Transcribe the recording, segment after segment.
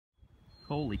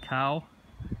Holy cow.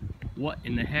 What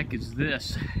in the heck is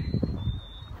this?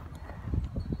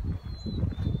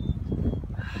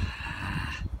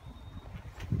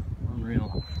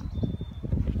 Unreal.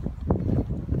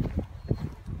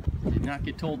 Did not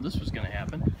get told this was going to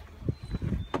happen.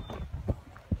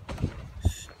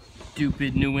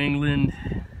 Stupid New England.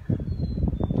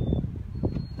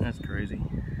 That's crazy.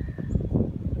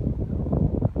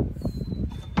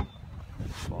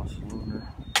 Boss loader.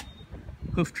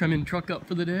 Hoof trimming truck up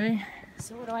for the day.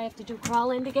 So what do I have to do?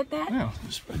 Crawl in to get that? Well,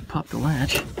 just pop the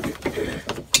latch.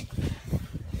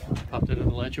 Popped it in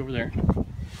the latch over there.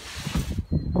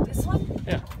 This one?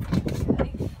 Yeah.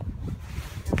 Okay.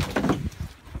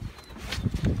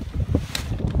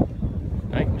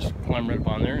 I can just climb right up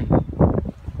on there.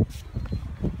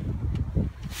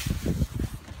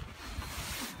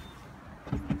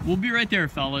 And we'll be right there,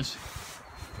 fellas.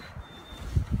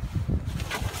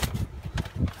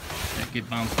 That get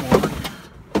bounced forward.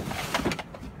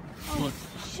 Oh, Look.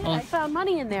 shit, Oh. I found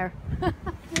money in there. There's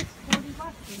 40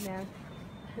 bucks in there.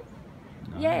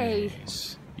 Yay.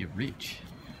 Nice. You're rich.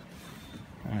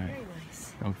 Alright. Very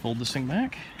nice. Now fold this thing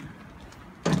back.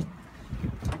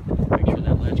 Make sure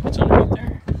that latch gets underneath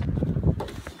there.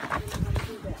 I don't know how to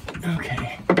do that.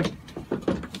 Okay.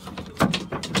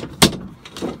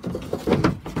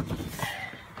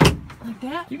 Like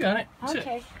that? You got it. That's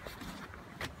Okay. it.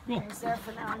 Cool. It's there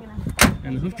for now. I'm gonna.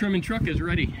 And the hoof trimming truck is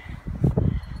ready.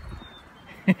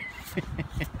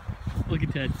 Look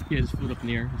at Ted. He had his foot up in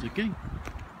the air. He's like, hey.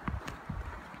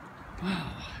 Wow.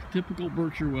 Typical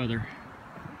Berkshire weather.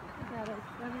 I got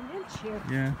an inch here.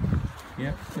 Yeah.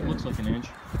 Yeah. It looks like an inch.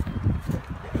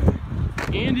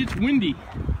 And it's windy.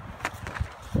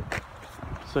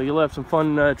 So you'll have some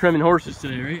fun trimming horses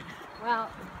today, right? Well,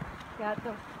 got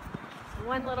the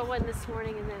one little one this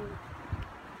morning, and then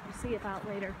we'll see about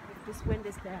later if this wind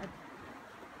is bad.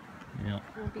 Yeah. It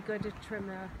won't be good to trim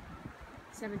a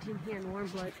 17-hand warm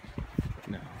blood.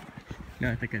 No.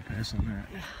 No, I think I'd pass on that.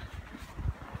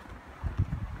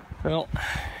 Well.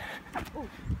 Oh,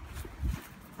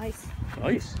 ice.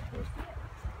 Ice.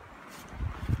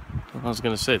 I was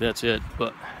going to say that's it,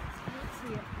 but Let's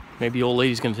see it. maybe old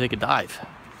lady's going to take a dive.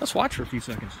 Let's watch for a few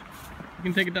seconds. You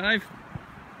can take a dive.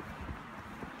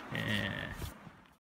 Yeah.